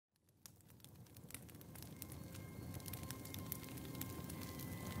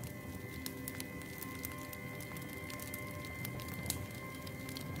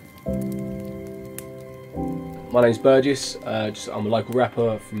My name's Burgess. I'm a local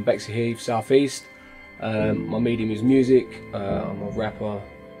rapper from Bexley Heath, South East. My medium is music. I'm a rapper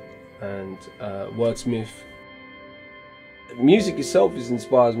and wordsmith. Music itself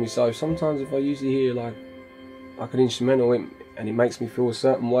inspires me, so sometimes if I usually hear like an instrumental and it makes me feel a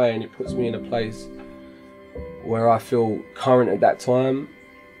certain way and it puts me in a place where I feel current at that time,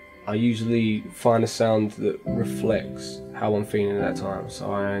 I usually find a sound that reflects how I'm feeling at that time,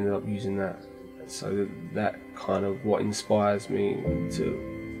 so I end up using that. So that kind of what inspires me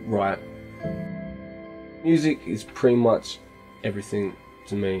to write. Music is pretty much everything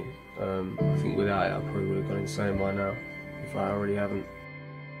to me. I think without it I probably would have gone insane by now, if I already haven't.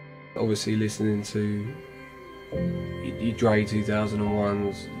 Obviously listening to your Dre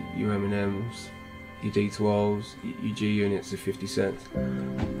 2001s, your Eminems, your D12s, your G Units of 50 Cent,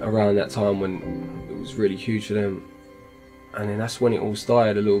 around that time when it was really huge for them. And then that's when it all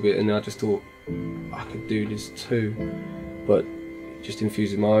started a little bit, and I just thought I could do this too, but just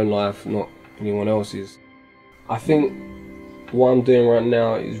infusing my own life, not anyone else's. I think what I'm doing right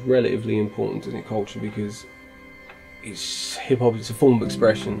now is relatively important to the culture because it's hip-hop, it's a form of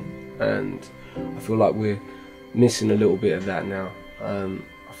expression, and I feel like we're missing a little bit of that now.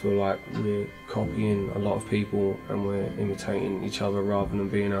 I feel like we're copying a lot of people and we're imitating each other rather than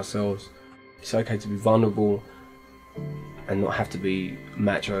being ourselves. It's okay to be vulnerable and not have to be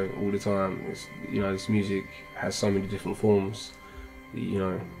macho all the time. This music has so many different forms.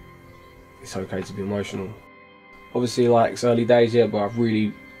 It's okay to be emotional. Obviously, like, it's early days yet, but I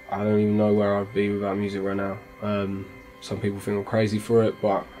don't even know where I'd be without music right now. Some people think I'm crazy for it,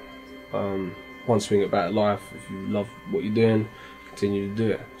 but one thing about life, if you love what you're doing, continue to do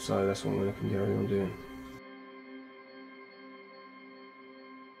it. So that's what I'm going to continue on doing.